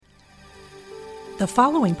The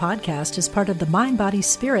following podcast is part of the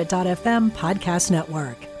MindBodySpirit.fm podcast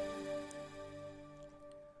network.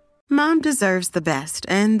 Mom deserves the best,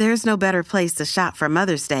 and there's no better place to shop for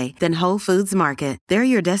Mother's Day than Whole Foods Market. They're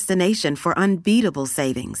your destination for unbeatable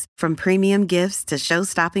savings, from premium gifts to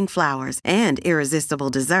show-stopping flowers and irresistible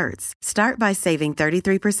desserts. Start by saving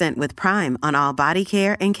 33% with Prime on all body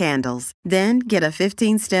care and candles. Then get a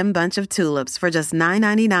 15-stem bunch of tulips for just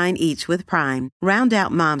 $9.99 each with Prime. Round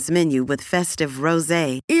out Mom's menu with festive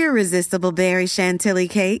rosé, irresistible berry chantilly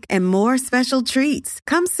cake, and more special treats.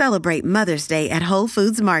 Come celebrate Mother's Day at Whole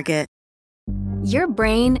Foods Market. Your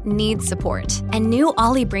brain needs support, and new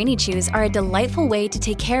Ollie Brainy Chews are a delightful way to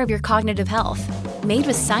take care of your cognitive health. Made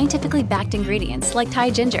with scientifically backed ingredients like Thai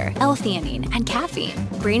ginger, L-theanine, and caffeine,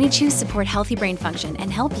 Brainy Chews support healthy brain function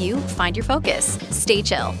and help you find your focus, stay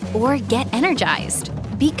chill, or get energized.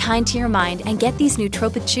 Be kind to your mind and get these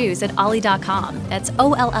nootropic chews at ollie.com. That's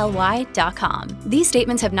OLLY.com. These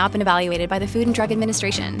statements have not been evaluated by the Food and Drug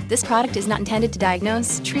Administration. This product is not intended to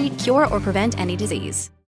diagnose, treat, cure, or prevent any disease.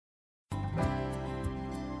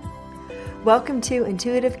 Welcome to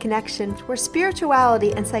Intuitive Connections, where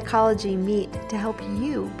spirituality and psychology meet to help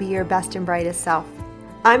you be your best and brightest self.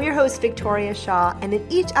 I'm your host, Victoria Shaw, and in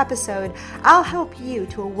each episode, I'll help you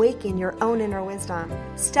to awaken your own inner wisdom,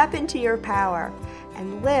 step into your power,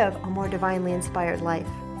 and live a more divinely inspired life.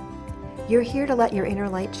 You're here to let your inner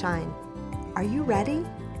light shine. Are you ready?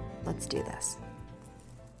 Let's do this.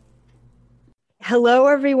 Hello,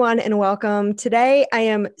 everyone, and welcome. Today, I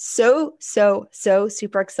am so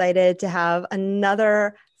super excited to have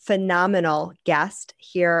another phenomenal guest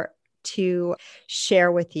here to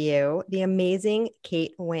share with you, the amazing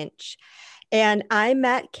Kate Winch. And I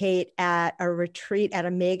met Kate at a retreat at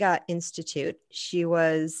Omega Institute. She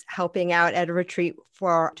was helping out at a retreat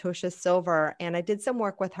for Tosha Silver, and I did some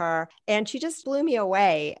work with her, and she just blew me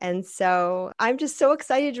away. And so I'm just so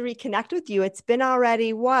excited to reconnect with you. It's been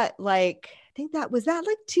already I think that was like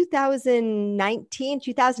 2019,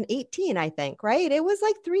 2018, I think, right? It was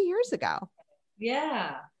like 3 years ago.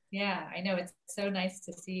 Yeah. I know. It's so nice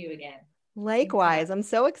to see you again. Likewise. I'm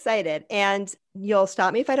so excited. And you'll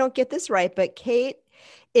stop me if I don't get this right, but Kate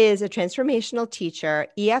is a transformational teacher,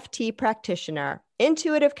 EFT practitioner,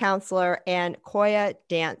 intuitive counselor, and Koya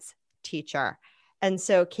dance teacher. And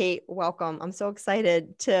so, Kate, welcome. I'm so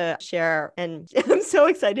excited to share, and I'm so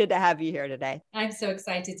excited to have you here today. I'm so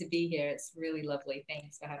excited to be here. It's really lovely.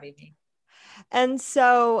 Thanks for having me. And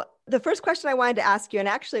so the first question I wanted to ask you, and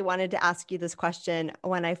I actually wanted to ask you this question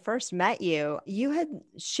when I first met you, you had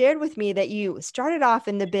shared with me that you started off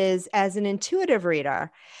in the biz as an intuitive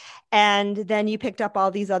reader, and then you picked up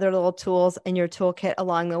all these other little tools in your toolkit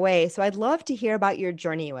along the way. So I'd love to hear about your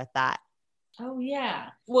journey with that. Oh, yeah.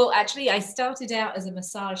 Well, actually, I started out as a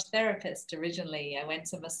massage therapist originally. I went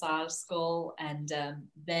to massage school and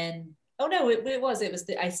then,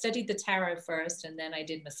 I studied the tarot first and then I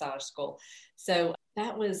did massage school. So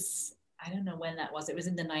that was, I don't know when that was. It was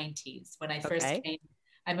in the 90s when I first came.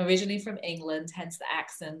 I'm originally from England, hence the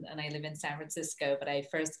accent, and I live in San Francisco, but I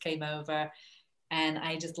first came over and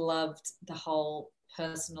I just loved the whole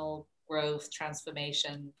personal growth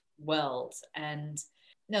transformation world. And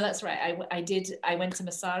no, that's right. I went to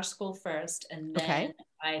massage school first, and then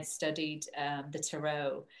I studied the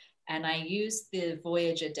tarot, and I used the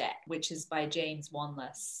Voyager deck, which is by James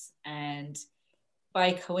Wanless. And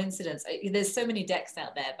by coincidence, there's so many decks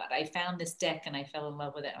out there, but I found this deck and I fell in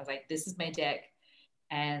love with it. I was like, this is my deck.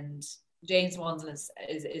 And James Wanless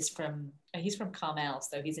is he's from Carmel,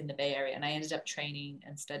 so he's in the Bay Area. And I ended up training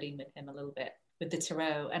and studying with him a little bit with the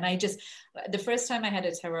tarot. And the first time I had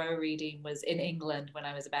a tarot reading was in England when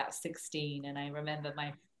I was about 16. And I remember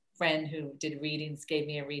my friend who did readings gave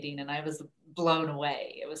me a reading and I was blown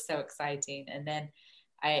away. It was so exciting. And then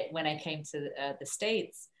when I came to the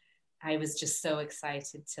States, I was just so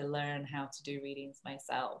excited to learn how to do readings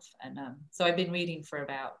myself. And so I've been reading for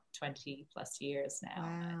about 20 plus years now.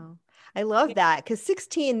 Wow. I love that. Because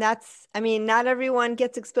 16, not everyone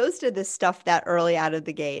gets exposed to this stuff that early out of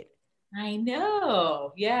the gate. I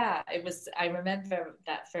know. Yeah, I remember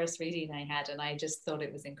that first reading I had and I just thought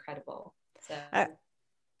it was incredible. So.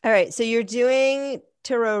 All right. So you're doing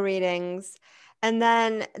tarot readings, and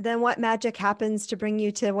then what magic happens to bring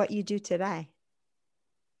you to what you do today?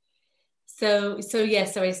 So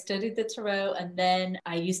I studied the tarot, and then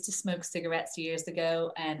I used to smoke cigarettes years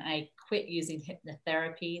ago and I quit using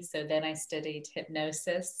hypnotherapy. So then I studied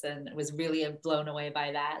hypnosis and was really blown away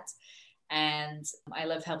by that. And I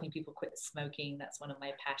love helping people quit smoking. That's one of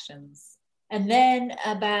my passions. And then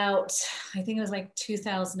I think it was like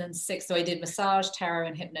 2006. So I did massage, tarot,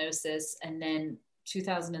 and hypnosis. And then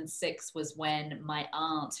 2006 was when my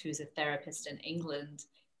aunt, who's a therapist in England,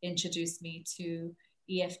 introduced me to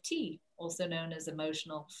EFT, also known as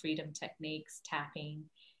emotional freedom techniques, tapping.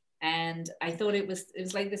 And I thought it was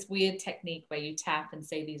like this weird technique where you tap and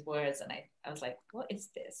say these words. And I was like, what is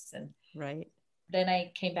this? And right. Then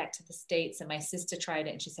I came back to the States and my sister tried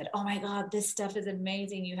it and she said, oh my God, this stuff is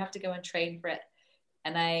amazing. You have to go and train for it.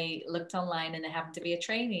 And I looked online and there happened to be a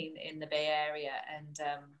training in the Bay Area, and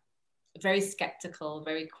very skeptical,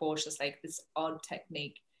 very cautious, like this odd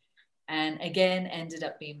technique. And again, ended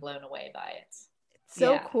up being blown away by it.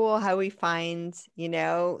 So cool how we find,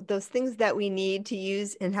 those things that we need to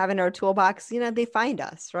use and have in our toolbox, they find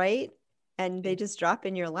us, right? And they just drop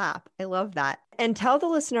in your lap. I love that. And tell the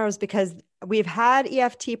listeners, because we've had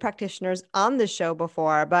EFT practitioners on the show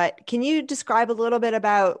before, but can you describe a little bit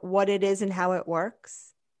about what it is and how it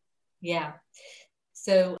works? Yeah.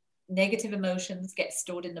 So negative emotions get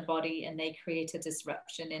stored in the body and they create a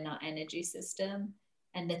disruption in our energy system.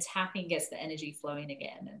 And the tapping gets the energy flowing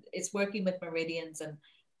again. And it's working with meridians. And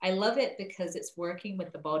I love it because it's working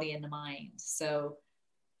with the body and the mind. So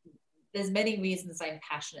there's many reasons I'm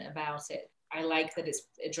passionate about it. I like that it's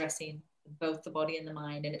addressing both the body and the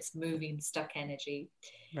mind, and it's moving stuck energy.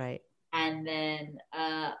 Right. And then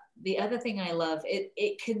the other thing I love,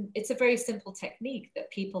 it's a very simple technique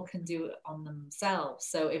that people can do on themselves.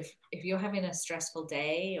 So if you're having a stressful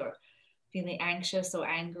day or feeling anxious or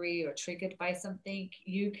angry or triggered by something,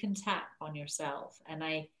 you can tap on yourself. And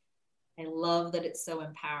I love that it's so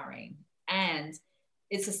empowering. And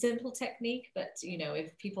it's a simple technique, but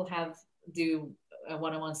if people do a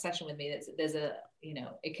one-on-one session with me, there's a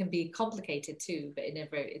it can be complicated too, but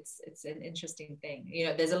it's an interesting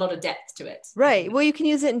thing. There's a lot of depth to it. Right. Well, you can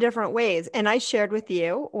use it in different ways. And I shared with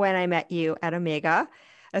you when I met you at Omega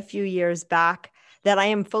a few years back that I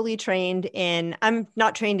am fully trained I'm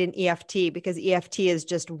not trained in EFT because EFT is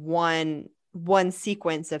just one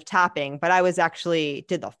sequence of tapping, but I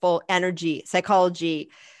did the full energy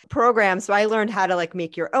psychology program. So I learned how to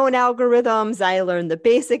make your own algorithms. I learned the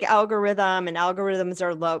basic algorithm, and algorithms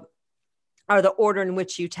are the order in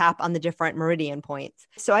which you tap on the different meridian points.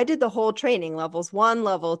 So I did the whole training, levels 1,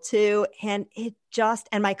 level 2, and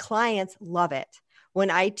and my clients love it.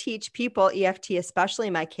 When I teach people EFT, especially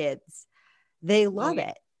my kids, they love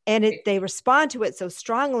it. And they respond to it so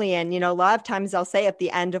strongly. And, a lot of times I'll say at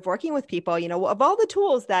the end of working with people, of all the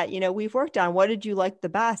tools that, we've worked on, what did you like the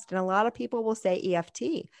best? And a lot of people will say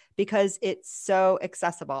EFT because it's so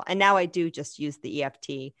accessible. And now I do just use the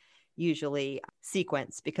EFT usually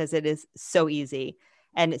sequence because it is so easy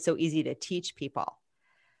and it's so easy to teach people.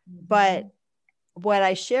 Mm-hmm. But what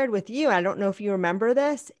I shared with you, I don't know if you remember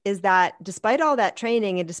this, is that despite all that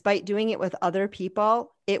training and despite doing it with other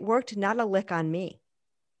people, it worked not a lick on me.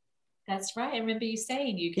 That's right. I remember you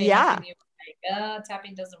saying you came up and you were like,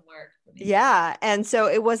 tapping doesn't work for me. Yeah. And so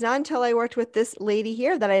it was not until I worked with this lady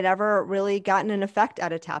here that I'd ever really gotten an effect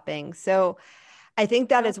out of tapping. So I think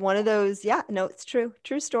that is one of those, it's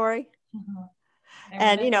true story. Mm-hmm.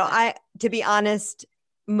 And, to be honest,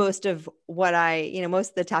 most of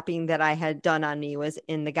the tapping that I had done on me was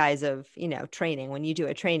in the guise of, training. When you do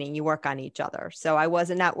a training, you work on each other. So I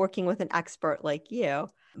wasn't not working with an expert like you,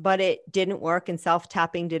 but it didn't work. And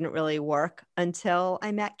self-tapping didn't really work until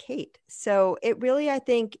I met Kate. So it really, I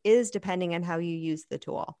think, is depending on how you use the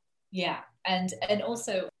tool. Yeah. And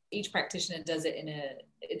also each practitioner does it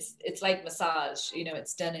it's like massage,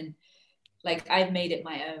 it's done in, I've made it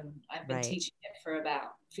my own. I've been teaching it for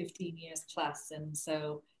about 15 years plus. And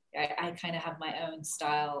so I kind of have my own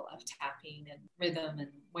style of tapping and rhythm and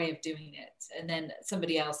way of doing it. And then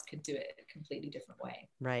somebody else could do it a completely different way.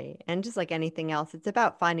 Right. And just like anything else, it's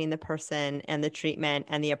about finding the person and the treatment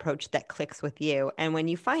and the approach that clicks with you. And when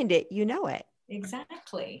you find it, you know it.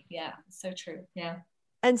 Exactly. Yeah. So true. Yeah.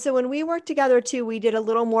 And so when we worked together too, we did a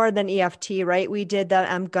little more than EFT, right? We did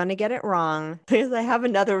that. I'm going to get it wrong because I have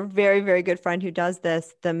another very, very good friend who does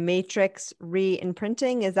this. The matrix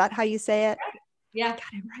re-imprinting. Is that how you say it? Yeah. I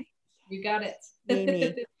got it right. You got it.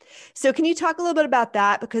 Amy. So can you talk a little bit about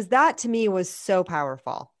that? Because that to me was so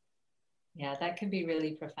powerful. Yeah, that can be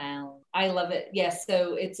really profound. I love it. Yes.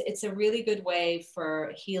 So it's a really good way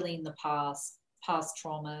for healing the past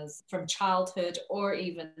traumas from childhood or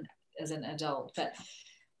even as an adult. But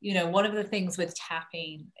one of the things with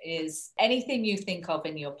tapping is anything you think of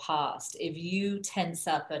in your past, if you tense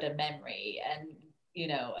up at a memory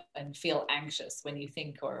and feel anxious when you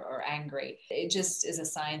think or angry, it just is a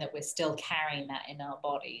sign that we're still carrying that in our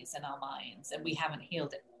bodies and our minds, and we haven't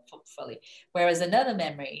healed it fully. Whereas another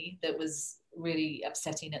memory that was really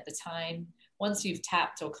upsetting at the time, once you've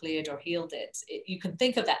tapped or cleared or healed it, you can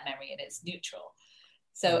think of that memory and it's neutral.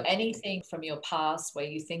 So anything from your past where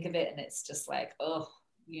you think of it and it's just like, oh,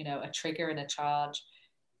 a trigger and a charge.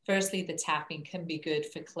 Firstly, the tapping can be good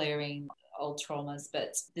for clearing old traumas,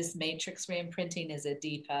 but this matrix reimprinting is a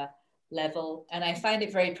deeper level. And I find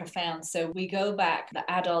it very profound. So we go back,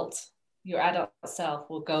 your adult self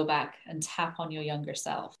will go back and tap on your younger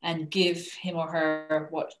self and give him or her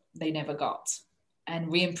what they never got and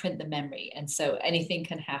reimprint the memory. And so anything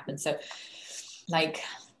can happen. So like,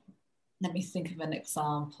 let me think of an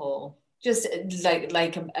example. Just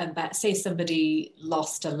like say somebody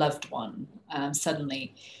lost a loved one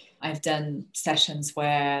suddenly. I've done sessions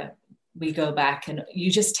where we go back and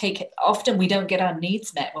you just take it. Often we don't get our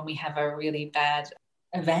needs met when we have a really bad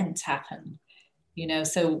event happen,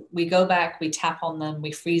 so we go back, we tap on them,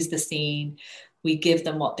 we freeze the scene, we give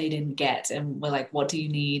them what they didn't get. And we're like, what do you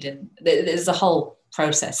need? And there's a whole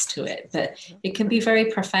process to it, but it can be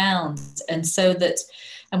very profound. And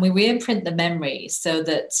we reimprint the memory so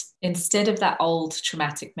that instead of that old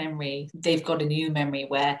traumatic memory, they've got a new memory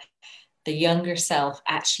where the younger self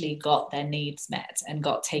actually got their needs met and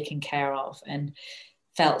got taken care of and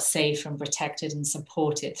felt safe and protected and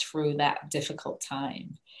supported through that difficult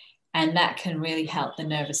time. And that can really help the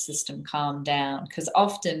nervous system calm down, because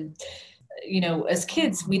often, as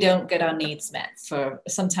kids, we don't get our needs met.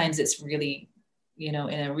 Sometimes it's really, in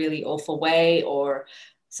a really awful way, or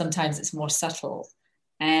sometimes it's more subtle.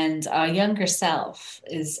 And our younger self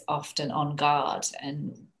is often on guard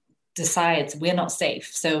and decides we're not safe.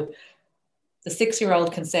 So the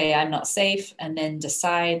 6-year-old can say, I'm not safe, and then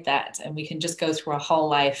decide that. And we can just go through our whole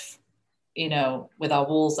life, with our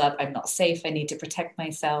walls up. I'm not safe. I need to protect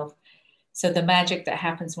myself. So the magic that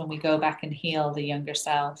happens when we go back and heal the younger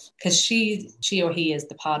self, because she or he is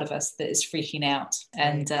the part of us that is freaking out.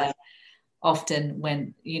 And often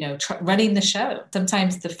when, running the show,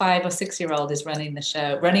 sometimes the 5 or 6-year-old is running the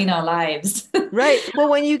show, running our lives. Right. Well,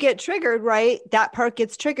 when you get triggered, right, that part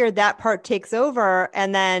gets triggered, that part takes over.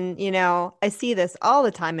 And then, I see this all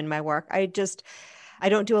the time in my work. I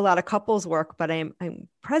don't do a lot of couples work, but I'm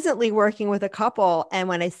presently working with a couple. And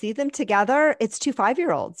when I see them together, it's 2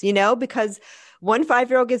 5-year-olds, because one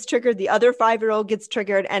 5-year-old gets triggered, the other 5-year-old gets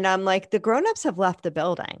triggered. And I'm like, the grownups have left the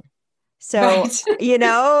building. So, right.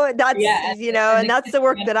 That's, yeah. And that's the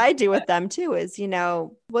work that I do with them too, is,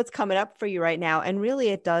 what's coming up for you right now. And really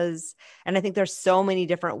it does. And I think there's so many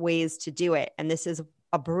different ways to do it. And this is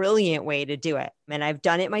a brilliant way to do it. And I've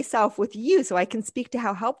done it myself with you, so I can speak to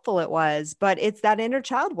how helpful it was, but it's that inner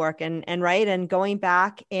child work and going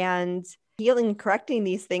back and healing and correcting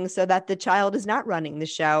these things so that the child is not running the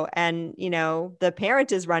show. And, the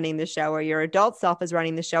parent is running the show, or your adult self is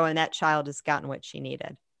running the show, and that child has gotten what she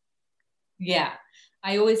needed. Yeah.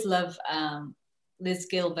 I always love Liz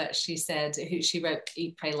Gilbert. She said, she wrote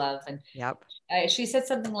Eat, Pray, Love. And yep. She said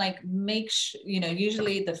something like,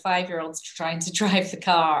 usually the 5-year-old's trying to drive the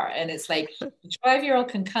car, and it's like the 5-year-old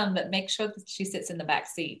can come, but make sure that she sits in the back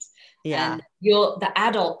seat. Yeah. And the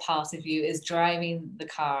adult part of you is driving the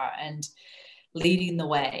car and leading the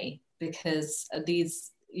way, because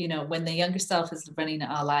these, when the younger self is running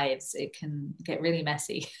our lives, it can get really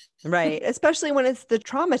messy. Right. Especially when it's the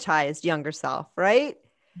traumatized younger self, right?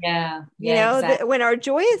 Yeah. Exactly. When our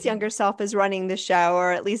joyous younger self is running the show,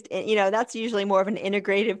 or at least, that's usually more of an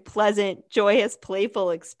integrative, pleasant, joyous,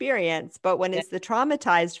 playful experience. But when it's the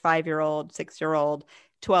traumatized 5-year-old, 6-year-old,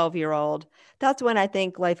 12-year-old, that's when I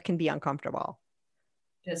think life can be uncomfortable.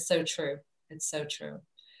 It's so true. It's so true.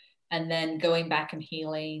 And then going back and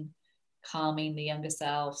healing, calming the younger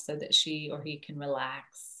self so that she or he can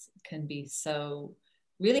relax, can be so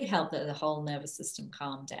really help the whole nervous system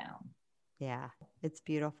calm down. Yeah, it's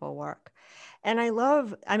beautiful work. And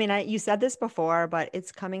you said this before, but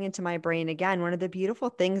it's coming into my brain again. One of the beautiful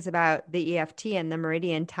things about the EFT and the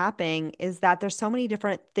meridian tapping is that there's so many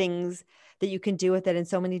different things that you can do with it, and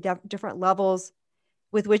so many different levels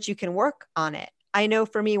with which you can work on it. I know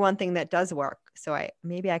for me, one thing that does work, so I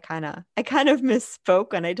kind of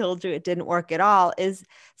misspoke when I told you it didn't work at all, is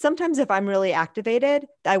sometimes if I'm really activated,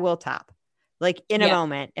 I will tap. Like in a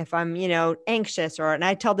moment, if I'm, anxious, and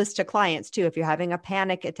I tell this to clients too, if you're having a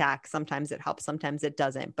panic attack, sometimes it helps, sometimes it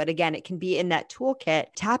doesn't. But again, it can be in that toolkit.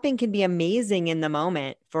 Tapping can be amazing in the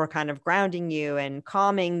moment for kind of grounding you and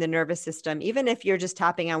calming the nervous system, even if you're just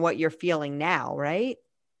tapping on what you're feeling now, right?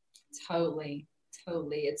 Totally.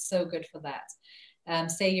 It's so good for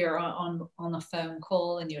that. Say you're on a phone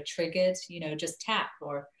call and you're triggered, just tap,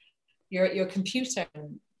 or you're at your computer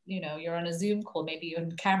and you're on a Zoom call, maybe your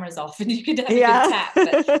camera's off and you could have a good tap.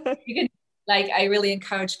 But you can, I really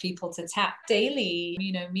encourage people to tap daily,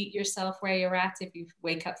 meet yourself where you're at. If you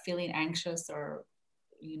wake up feeling anxious or,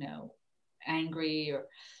 angry or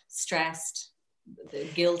stressed, the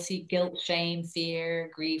guilt, shame, fear,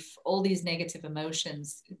 grief, all these negative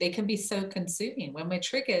emotions, they can be so consuming. When we're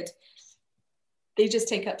triggered, they just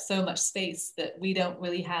take up so much space that we don't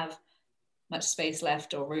really have much space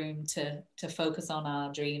left or room to focus on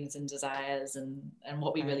our dreams and desires and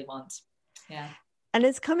what we really want. Yeah. And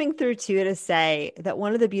it's coming through too to say that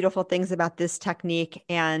one of the beautiful things about this technique,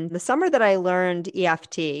 and the summer that I learned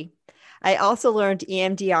EFT, I also learned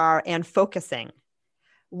EMDR and focusing,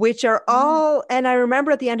 which are all, and I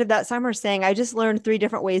remember at the end of that summer saying, I just learned 3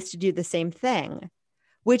 different ways to do the same thing,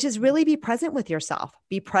 which is really be present with yourself,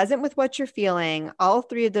 be present with what you're feeling. All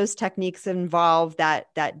 3 of those techniques involve that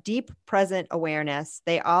deep present awareness.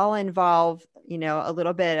 They all involve, a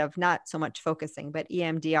little bit of not so much focusing, but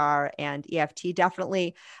EMDR and EFT,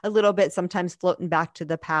 definitely a little bit, sometimes floating back to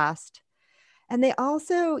the past. And they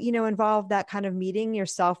also, involve that kind of meeting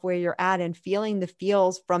yourself where you're at and feeling the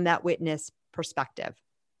feels from that witness perspective.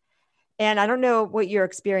 And I don't know what your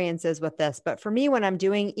experience is with this, but for me, when I'm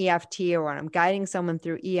doing EFT or when I'm guiding someone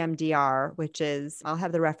through EMDR, which is, I'll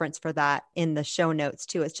have the reference for that in the show notes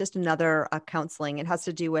too. It's just another counseling. It has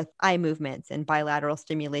to do with eye movements and bilateral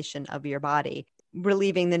stimulation of your body,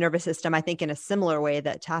 relieving the nervous system, I think in a similar way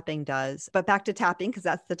that tapping does. But back to tapping, because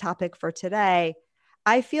that's the topic for today.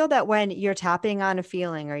 I feel that when you're tapping on a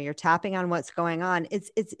feeling or you're tapping on what's going on,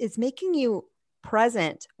 it's making you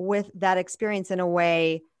present with that experience in a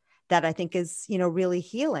way that I think is, really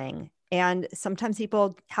healing. And sometimes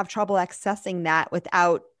people have trouble accessing that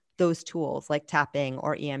without those tools like tapping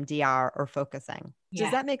or EMDR or focusing. Yeah.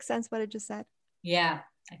 Does that make sense what I just said? Yeah,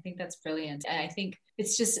 I think that's brilliant. And I think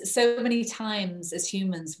it's just so many times as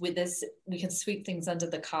humans with this, we can sweep things under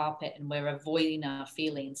the carpet and we're avoiding our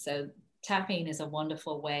feelings. So tapping is a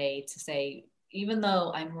wonderful way to say, even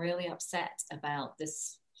though I'm really upset about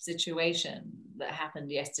this situation that happened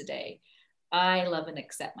yesterday, I love and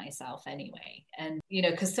accept myself anyway. And,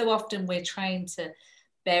 because so often we're trying to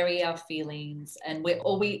bury our feelings and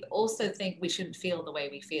we also think we shouldn't feel the way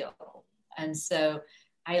we feel. And so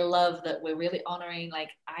I love that we're really honoring, like,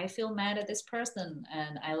 I feel mad at this person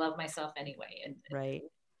and I love myself anyway. And right.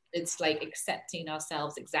 It's like accepting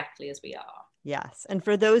ourselves exactly as we are. Yes. And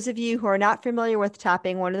for those of you who are not familiar with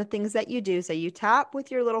tapping, one of the things that you do, so you tap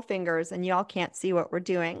with your little fingers, and y'all can't see what we're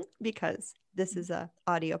doing because this is a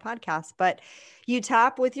audio podcast, but you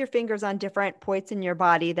tap with your fingers on different points in your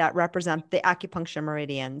body that represent the acupuncture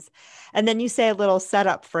meridians. And then you say a little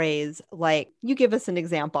setup phrase, like, you give us an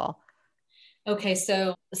example. Okay.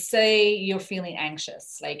 So say you're feeling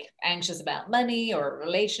anxious, like anxious about money or a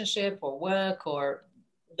relationship or work or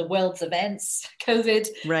the world's events, COVID,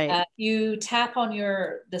 right? You tap on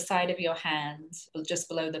the side of your hand, just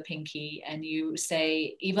below the pinky, and you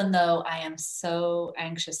say, even though I am so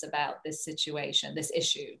anxious about this situation, this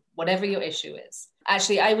issue, whatever your issue is.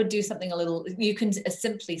 Actually, I would do something you can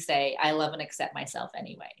simply say, I love and accept myself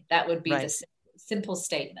anyway. That would be the simple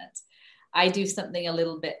statement. I do something a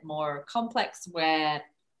little bit more complex where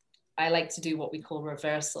I like to do what we call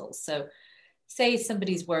reversals. So say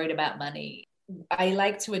somebody's worried about money. I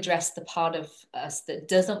like to address the part of us that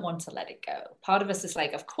doesn't want to let it go. Part of us is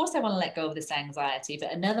like, of course I want to let go of this anxiety,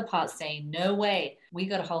 but another part's saying, no way, we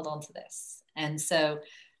got to hold on to this. And so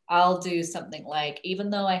I'll do something like, even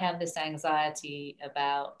though I have this anxiety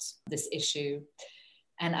about this issue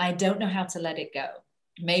and I don't know how to let it go,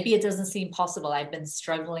 maybe it doesn't seem possible. I've been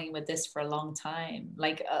struggling with this for a long time.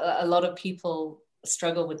 Like a lot of people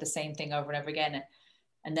struggle with the same thing over and over again.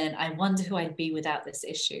 And then I wonder who I'd be without this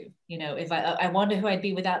issue. If I wonder who I'd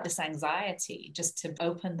be without this anxiety, just to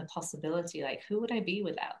open the possibility, like, who would I be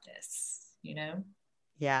without this?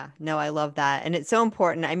 Yeah, no, I love that. And it's so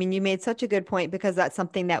important. I mean, you made such a good point, because that's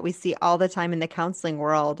something that we see all the time in the counseling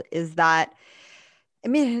world, is that,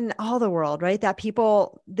 in all the world, right? That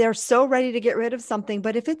people, they're so ready to get rid of something,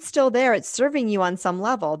 but if it's still there, it's serving you on some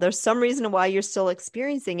level. There's some reason why you're still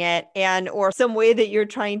experiencing it, or some way that you're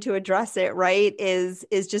trying to address it, right? Is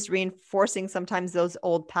just reinforcing sometimes those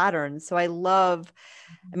old patterns. So I love,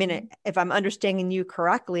 if I'm understanding you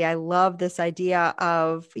correctly, I love this idea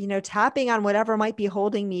of, tapping on whatever might be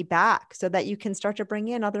holding me back so that you can start to bring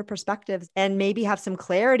in other perspectives and maybe have some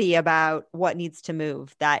clarity about what needs to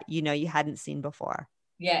move that, you hadn't seen before.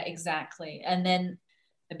 Yeah, exactly. And then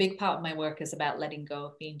a big part of my work is about letting go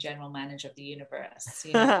of being general manager of the universe.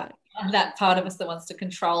 That part of us that wants to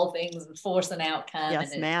control things and force an outcome.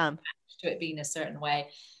 Yes, and ma'am. To it being a certain way.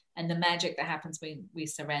 And the magic that happens when we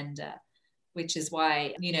surrender, which is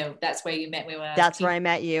why, that's where you met me. That's where I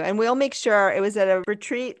met you. And we'll make sure, it was at a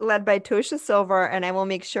retreat led by Tosha Silver, and I will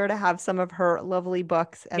make sure to have some of her lovely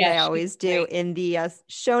books, as I always do, in the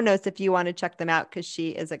show notes if you want to check them out, because she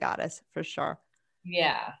is a goddess for sure.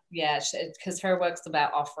 Yeah, yeah, because her work's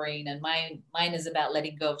about offering, and mine is about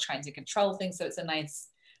letting go of trying to control things. So it's a nice.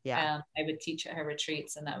 Yeah. I would teach at her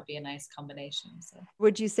retreats, and that would be a nice combination. So,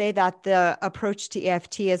 Would you say that the approach to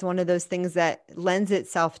EFT is one of those things that lends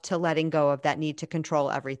itself to letting go of that need to control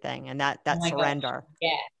everything and that oh my gosh, surrender?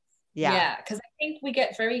 yeah, Yeah. yeah, because I think we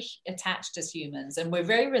get very attached as humans, and we're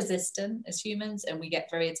very resistant as humans, and we get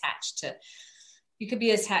very attached to. You could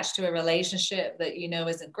be attached to a relationship that you know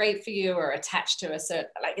isn't great for you, or attached to a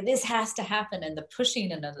certain, like, this has to happen, and the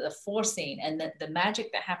pushing and the forcing, and the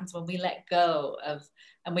magic that happens when we let go of,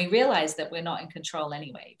 and we realize that we're not in control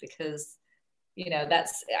anyway, because you know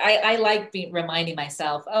that's I like reminding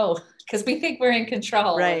myself, oh, because we think we're in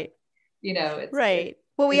control, Right. and, you know, Right.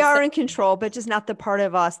 Well, we are in control, but just not the part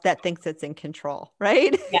of us that thinks it's in control,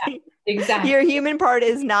 right? Yeah, exactly. Your human part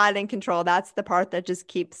is not in control. That's the part that just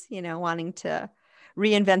keeps, wanting to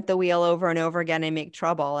reinvent the wheel over and over again and make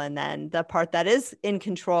trouble. And then the part that is in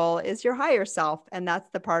control is your higher self. And that's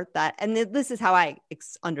the part that, and this is how I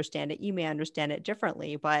understand it. You may understand it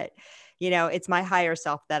differently, but it's my higher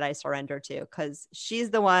self that I surrender to, because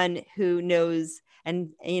she's the one who knows,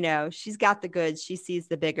 and, she's got the goods. She sees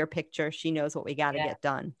the bigger picture. She knows what we got to get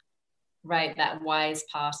done. Right. That wise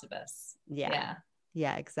part of us. Yeah.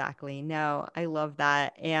 Yeah, exactly. No, I love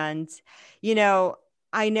that. And,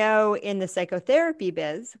 I know in the psychotherapy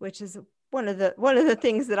biz, which is one of the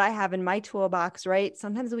things that I have in my toolbox, right?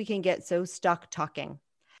 Sometimes we can get so stuck talking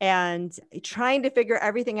and trying to figure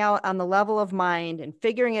everything out on the level of mind, and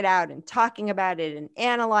figuring it out and talking about it and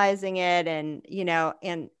analyzing it. And,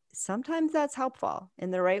 and sometimes that's helpful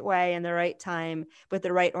in the right way, in the right time, with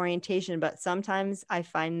the right orientation. But sometimes I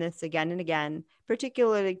find this again and again,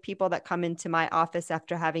 particularly people that come into my office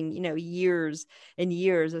after having, years and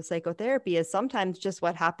years of psychotherapy, is sometimes just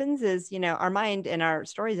what happens is, our mind and our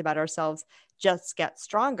stories about ourselves just get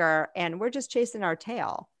stronger, and we're just chasing our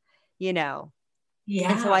tail,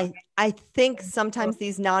 Yeah. And so I think sometimes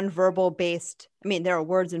these nonverbal based, there are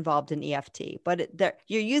words involved in EFT, but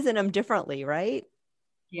you're using them differently, right?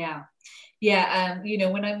 Yeah. Yeah.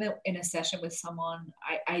 When I'm in a session with someone,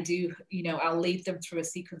 I do, I'll lead them through a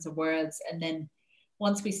sequence of words. And then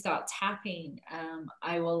once we start tapping,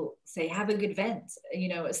 I will say, have a good vent,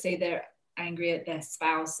 say they're angry at their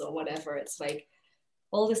spouse or whatever. It's like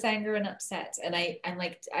all this anger and upset. And I'm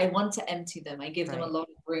like, I want to empty them. I give them a lot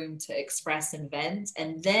of room to express and vent.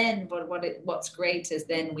 And then what's great is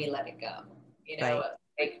then we let it go,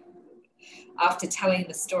 like, after telling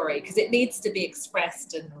the story, because it needs to be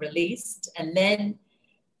expressed and released. And then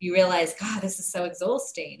you realize, God, this is so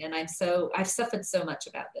exhausting. And I've suffered so much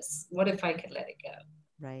about this. What if I could let it go?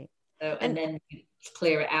 Right. So, and then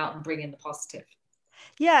clear it out and bring in the positive.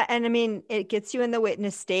 Yeah. And it gets you in the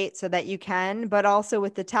witness state so that you can, but also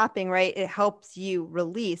with the tapping, right? It helps you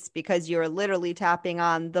release, because you're literally tapping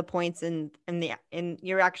on the points and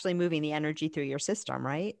you're actually moving the energy through your system,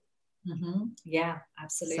 right? Mm-hmm. Yeah,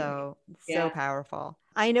 absolutely. So powerful.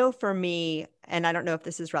 I know for me, and I don't know if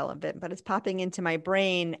this is relevant, but it's popping into my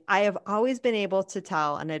brain. I have always been able to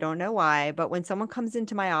tell, and I don't know why, but when someone comes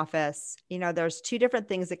into my office, there's two different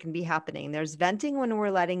things that can be happening. There's venting when we're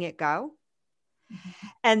letting it go,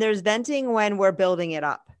 and there's venting when we're building it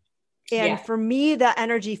up. And for me, that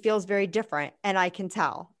energy feels very different, and I can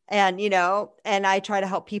tell. And, and I try to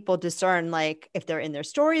help people discern, like, if they're in their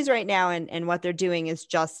stories right now and what they're doing is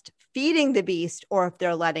just feeding the beast, or if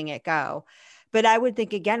they're letting it go. But I would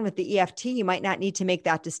think, again, with the EFT, you might not need to make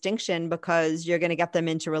that distinction, because you're going to get them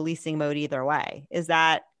into releasing mode either way.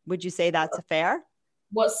 Would you say that's fair?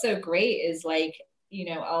 What's so great is, like,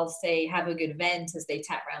 I'll say, have a good vent as they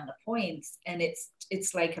tap around the points. And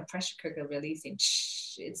it's like a pressure cooker releasing.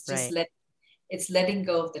 It's just it's letting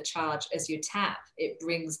go of the charge. As you tap, it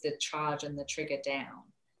brings the charge and the trigger down.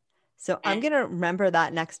 So I'm going to remember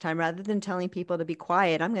that next time. Rather than telling people to be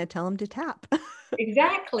quiet, I'm going to tell them to tap.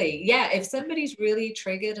 Exactly. Yeah. If somebody's really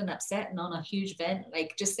triggered and upset and on a huge vent,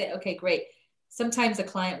 like, just say, okay, great. Sometimes a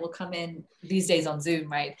client will come in these days on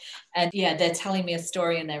Zoom, right? And they're telling me a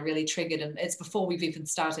story and they're really triggered, and it's before we've even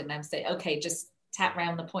started. And I'm saying, okay, just tap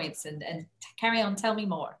around the points and carry on. Tell me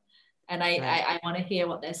more. And I want to hear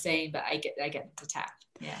what they're saying, but I get them to tap.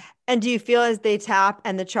 Yeah. And do you feel as they tap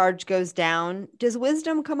and the charge goes down, does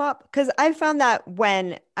wisdom come up? Because I found that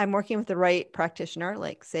when I'm working with the right practitioner,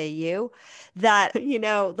 like say you, that,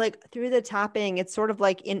 like through the tapping, it's sort of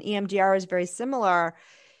like in EMDR is very similar.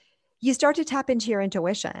 You start to tap into your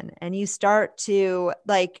intuition, and you start to,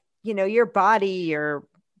 like, your body, your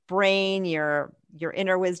brain, your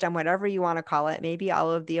inner wisdom, whatever you want to call it, maybe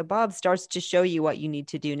all of the above, starts to show you what you need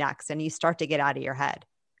to do next. And you start to get out of your head.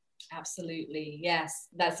 Absolutely. Yes.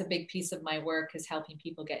 That's a big piece of my work, is helping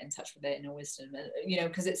people get in touch with their inner wisdom.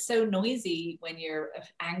 Because it's so noisy when you're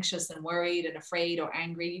anxious and worried and afraid or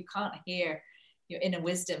angry, you can't hear your inner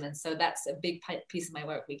wisdom. And so that's a big piece of my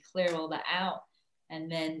work. We clear all that out. And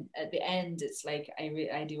then at the end, it's like,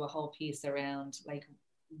 I do a whole piece around like,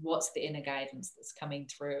 what's the inner guidance that's coming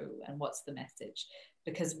through and what's the message,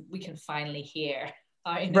 because we can finally hear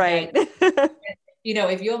our inner guidance.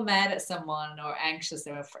 If you're mad at someone or anxious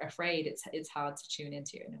or afraid, it's hard to tune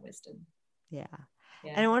into your inner wisdom. Yeah.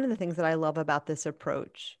 And one of the things that I love about this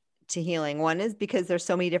approach to healing, one is because there's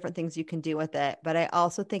so many different things you can do with it, but I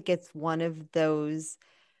also think it's one of those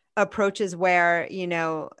approaches where,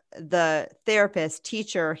 the therapist,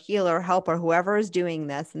 teacher, healer, helper, whoever is doing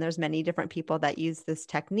this, and there's many different people that use this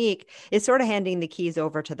technique, is sort of handing the keys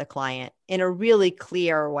over to the client in a really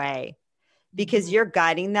clear way, because you're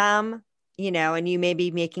guiding them, and you may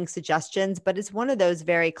be making suggestions, but it's one of those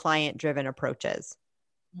very client-driven approaches.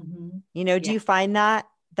 Do you find that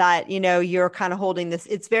you're kind of holding this,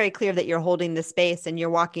 it's very clear that you're holding the space and you're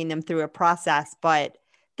walking them through a process, but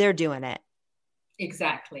they're doing it.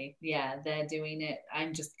 Exactly. Yeah, they're doing it.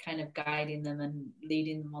 I'm just kind of guiding them and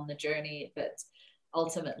leading them on the journey, but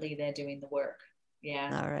ultimately they're doing the work.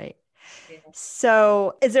 Yeah. All right. Yeah.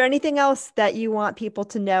 So is there anything else that you want people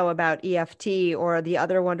to know about EFT or the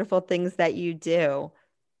other wonderful things that you do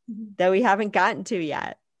that we haven't gotten to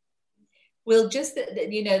yet? Well, just that,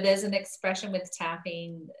 there's an expression with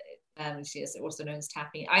tapping, which is also known as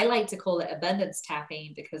tapping. I like to call it abundance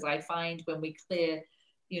tapping, because I find when we clear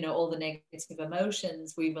all the negative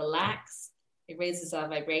emotions, we relax, it raises our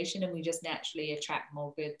vibration, and we just naturally attract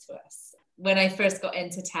more good to us. When I first got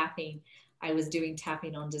into tapping, I was doing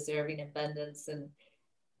tapping on deserving abundance. And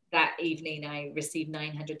that evening I received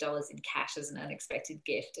 $900 in cash as an unexpected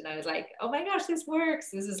gift. And I was like, oh my gosh, this works.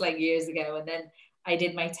 This is like years ago. And then I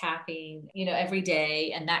did my tapping, every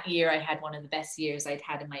day. And that year I had one of the best years I'd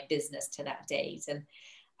had in my business to that date. And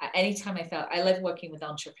anytime I love working with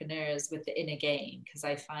entrepreneurs with the inner game, because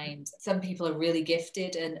I find some people are really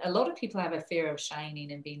gifted, and a lot of people have a fear of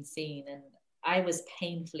shining and being seen. And I was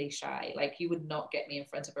painfully shy. Like, you would not get me in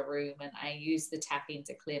front of a room. And I used the tapping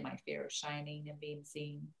to clear my fear of shining and being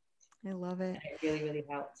seen. I love it. And it really, really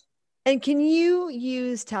helped. And can you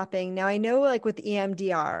use tapping? Now, I know like with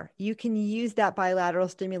EMDR, you can use that bilateral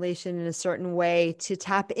stimulation in a certain way to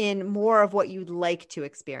tap in more of what you'd like to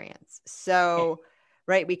experience. So,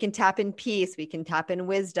 right, we can tap in peace, we can tap in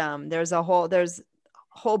wisdom. There's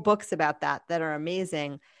whole books about that are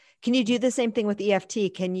amazing. Can you do the same thing with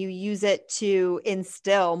EFT? Can you use it to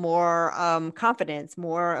instill more confidence,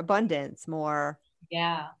 more abundance, more?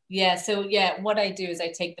 Yeah. So what I do is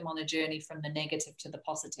I take them on a journey from the negative to the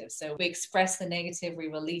positive. So we express the negative, we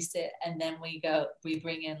release it, and then we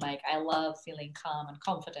bring in like, I love feeling calm and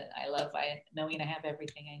confident. I love knowing I have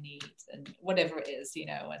everything I need, and whatever it is,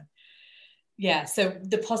 and so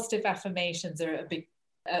the positive affirmations are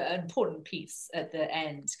an important piece at the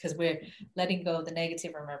end, because we're letting go of the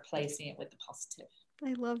negative and replacing it with the positive.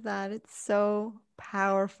 I love that. It's so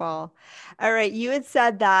powerful. All right. You had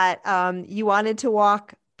said that you wanted to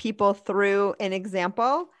walk people through an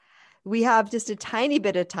example. We have just a tiny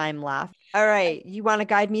bit of time left. All right. You want to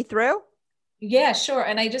guide me through? Yeah, sure.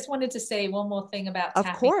 And I just wanted to say one more thing about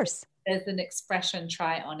tapping. Of course. There's an expression,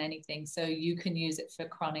 try it on anything. So you can use it for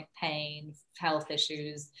chronic pain, health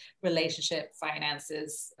issues, relationship,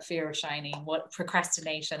 finances, fear of shining,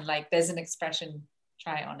 procrastination. Like, there's an expression,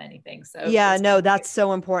 try it on anything. So that's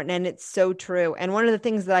so important. And it's so true. And one of the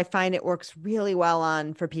things that I find it works really well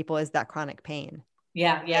on for people is that chronic pain.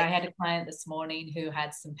 Yeah. I had a client this morning who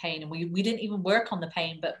had some pain, and we didn't even work on the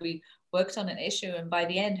pain, but we worked on an issue, and by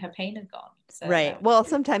the end her pain had gone. So right. Well,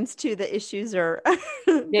 sometimes too, the issues are,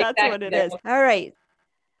 that's what it is. All right.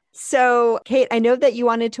 So Kate, I know that you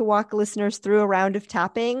wanted to walk listeners through a round of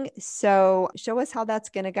tapping. So show us how that's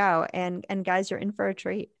going to go. And guys, you're in for a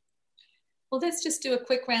treat. Well, let's just do a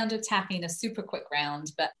quick round of tapping, a super quick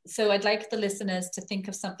round. But so I'd like the listeners to think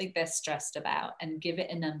of something they're stressed about and give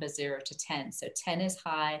it a number 0 to 10. So 10 is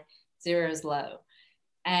high, 0 is low.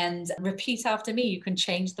 And repeat after me. You can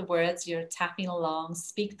change the words. You're tapping along.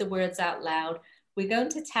 Speak the words out loud. We're going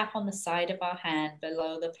to tap on the side of our hand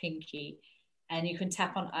below the pinky. And you can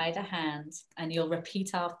tap on either hand. And you'll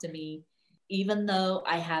repeat after me. Even though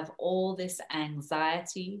I have all this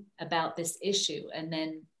anxiety about this issue. And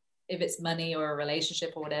then if it's money or a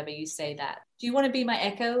relationship or whatever, you say that. Do you want to be my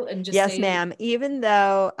echo and just Yes, ma'am. Even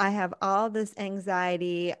though I have all this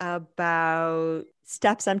anxiety about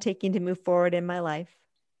steps I'm taking to move forward in my life.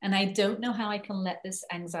 And I don't know how I can let this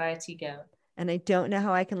anxiety go. And I don't know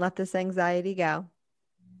how I can let this anxiety go.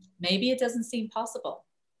 Maybe it doesn't seem possible.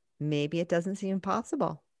 Maybe it doesn't seem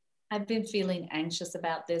possible. I've been feeling anxious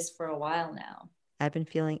about this for a while now. I've been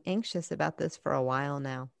feeling anxious about this for a while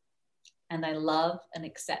now. And I love and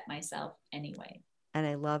accept myself anyway. And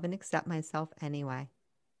I love and accept myself anyway.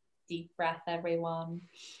 Deep breath, everyone.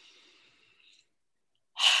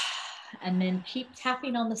 And then keep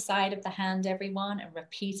tapping on the side of the hand, everyone, and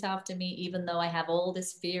repeat after me, even though I have all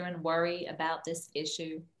this fear and worry about this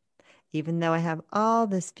issue. Even though I have all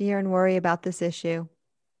this fear and worry about this issue.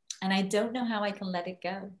 And I don't know how I can let it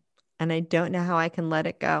go. And I don't know how I can let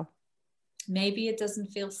it go. Maybe it doesn't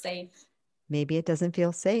feel safe. Maybe it doesn't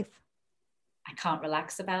feel safe. I can't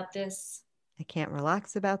relax about this. I can't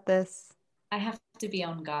relax about this. I have to be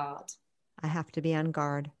on guard. I have to be on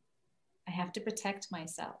guard. I have to protect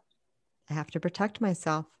myself. I have to protect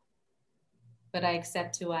myself. But I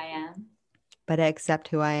accept who I am. But I accept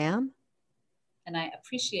who I am. And I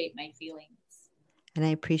appreciate my feelings. And I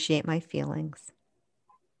appreciate my feelings.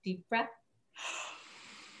 Deep breath.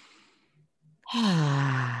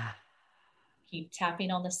 Keep tapping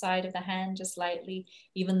on the side of the hand just lightly,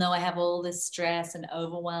 even though I have all this stress and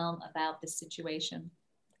overwhelm about this situation.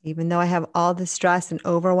 Even though I have all the stress and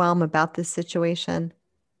overwhelm about this situation.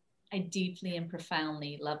 I deeply and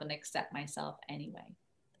profoundly love and accept myself anyway.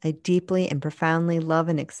 I deeply and profoundly love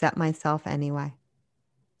and accept myself anyway.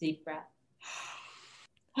 Deep breath.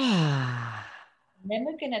 All Then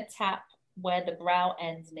we're going to tap where the brow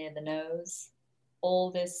ends near the nose.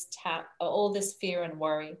 All this fear and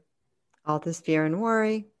worry. All this fear and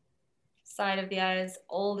worry. Side of the eyes,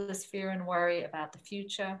 all this fear and worry about the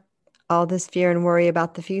future. All this fear and worry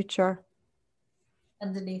about the future.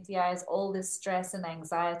 Underneath the eyes, all this stress and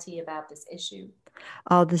anxiety about this issue.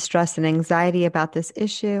 All the stress and anxiety about this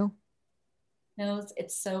issue. Nose,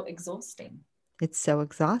 it's so exhausting. It's so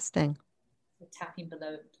exhausting. So tapping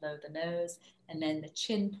below the nose, and then the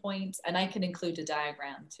chin point. And I can include a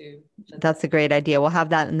diagram too. That's a great idea. We'll have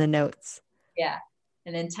that in the notes. Yeah.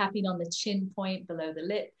 And then tapping on the chin point below the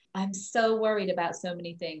lip. I'm so worried about so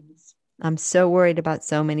many things. I'm so worried about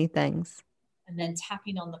so many things. And then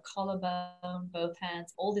tapping on the collarbone, both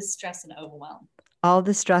hands, all this stress and overwhelm. All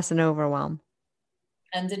the stress and overwhelm.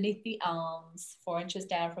 Underneath the arms, 4 inches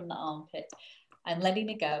down from the armpit. I'm letting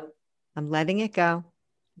it go. I'm letting it go.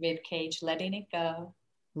 Rib cage, letting it go.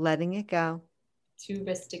 Letting it go. 2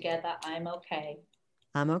 wrists together. I'm okay.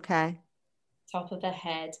 I'm okay. Top of the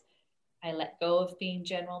head. I let go of being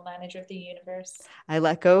general manager of the universe. I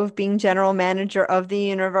let go of being general manager of the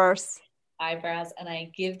universe. Eyebrows, and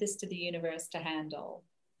I give this to the universe to handle.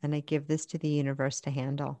 And I give this to the universe to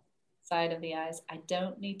handle. Side of the eyes. I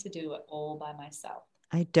don't need to do it all by myself.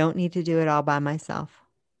 I don't need to do it all by myself.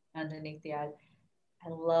 Underneath the eyes. I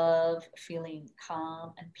love feeling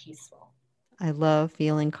calm and peaceful. I love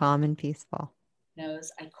feeling calm and peaceful.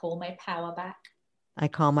 Nose, I call my power back. I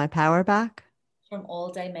call my power back. From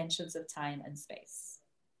all dimensions of time and space.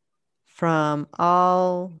 From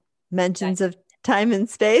all mentions of time and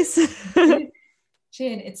space.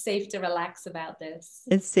 Chin, it's safe to relax about this.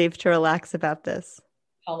 It's safe to relax about this.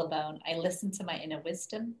 Collarbone, I listen to my inner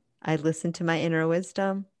wisdom. I listen to my inner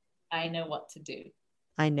wisdom. I know what to do.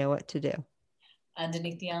 I know what to do.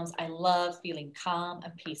 Underneath the arms, I love feeling calm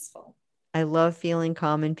and peaceful. I love feeling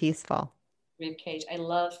calm and peaceful. Rib cage, I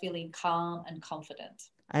love feeling calm and confident.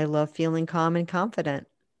 I love feeling calm and confident.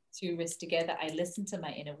 2 wrists together, I listen to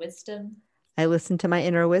my inner wisdom. I listen to my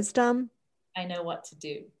inner wisdom. I know what to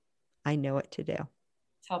do. I know what to do.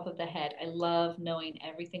 Top of the head, I love knowing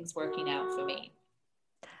everything's working out for me.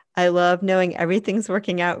 I love knowing everything's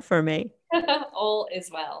working out for me. All is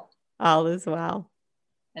well. All is well.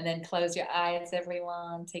 And then close your eyes,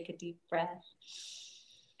 everyone. Take a deep breath.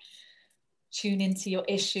 Tune into your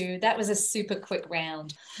issue. That was a super quick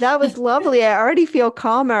round. That was lovely. I already feel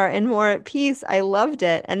calmer and more at peace. I loved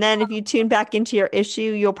it. And then if you tune back into your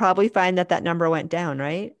issue, you'll probably find that number went down,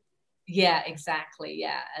 right? Yeah, exactly.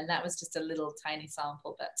 Yeah. And that was just a little tiny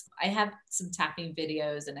sample, but I have some tapping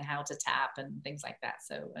videos and how to tap and things like that.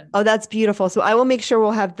 So, oh, that's beautiful. So I will make sure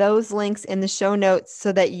we'll have those links in the show notes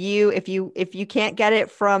so that if you can't get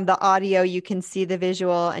it from the audio, you can see the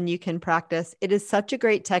visual and you can practice. It is such a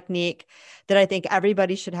great technique that I think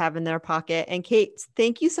everybody should have in their pocket. And Kate,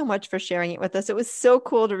 thank you so much for sharing it with us. It was so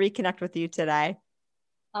cool to reconnect with you today.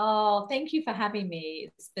 Oh, thank you for having me.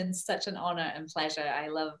 It's been such an honor and pleasure. I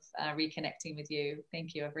love reconnecting with you.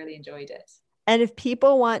 Thank you. I've really enjoyed it. And if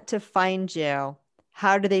people want to find you,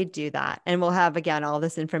 how do they do that? And we'll have, again, all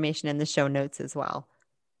this information in the show notes as well.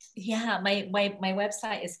 Yeah, my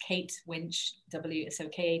website is Kate Winch, so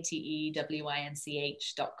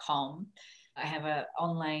KateWinch.com. I have an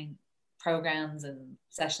online programs and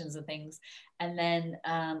sessions and things. And then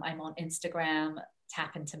I'm on Instagram.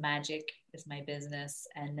 Tap Into Magic is my business.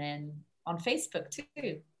 And then on Facebook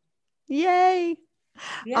too. Yay.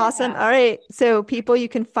 Yeah. Awesome. All right. So people, you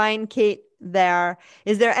can find Kate there.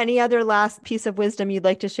 Is there any other last piece of wisdom you'd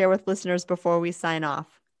like to share with listeners before we sign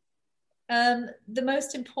off? The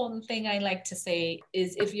most important thing I like to say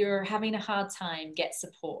is if you're having a hard time, get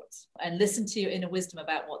support and listen to your inner wisdom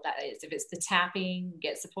about what that is. If it's the tapping,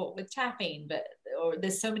 get support with tapping, or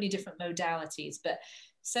there's so many different modalities, but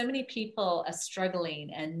so many people are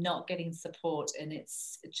struggling and not getting support. And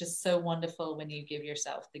it's just so wonderful when you give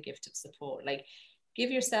yourself the gift of support. Like, give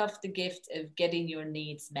yourself the gift of getting your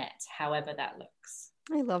needs met, however that looks.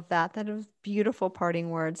 I love that. That was beautiful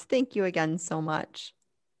parting words. Thank you again so much.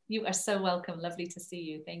 You are so welcome. Lovely to see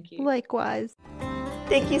you. Thank you. Likewise.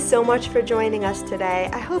 Thank you so much for joining us today.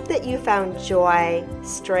 I hope that you found joy,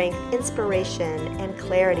 strength, inspiration, and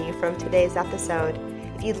clarity from today's episode.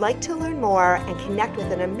 If you'd like to learn more and connect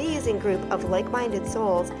with an amazing group of like-minded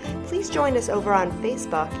souls, please join us over on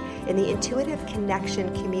Facebook in the Intuitive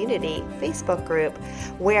Connection Community Facebook group,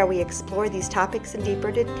 where we explore these topics in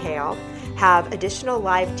deeper detail, have additional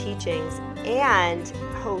live teachings, and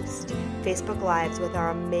host Facebook Lives with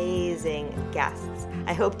our amazing guests.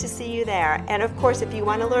 I hope to see you there. And of course, if you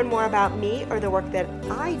want to learn more about me or the work that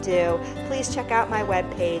I do, please check out my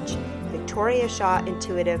webpage,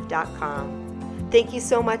 victoriashawintuitive.com. Thank you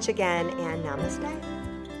so much again, and namaste.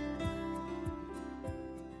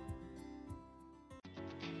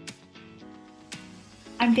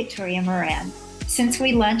 I'm Victoria Moran. Since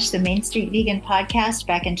we launched the Main Street Vegan podcast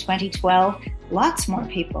back in 2012, lots more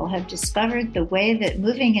people have discovered the way that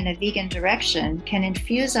moving in a vegan direction can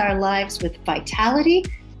infuse our lives with vitality,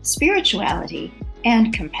 spirituality,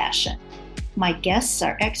 and compassion. My guests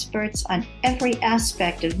are experts on every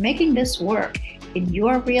aspect of making this work in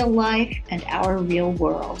your real life and our real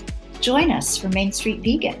world. Join us for Main Street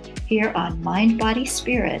Vegan here on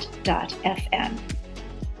mindbodyspirit.fm.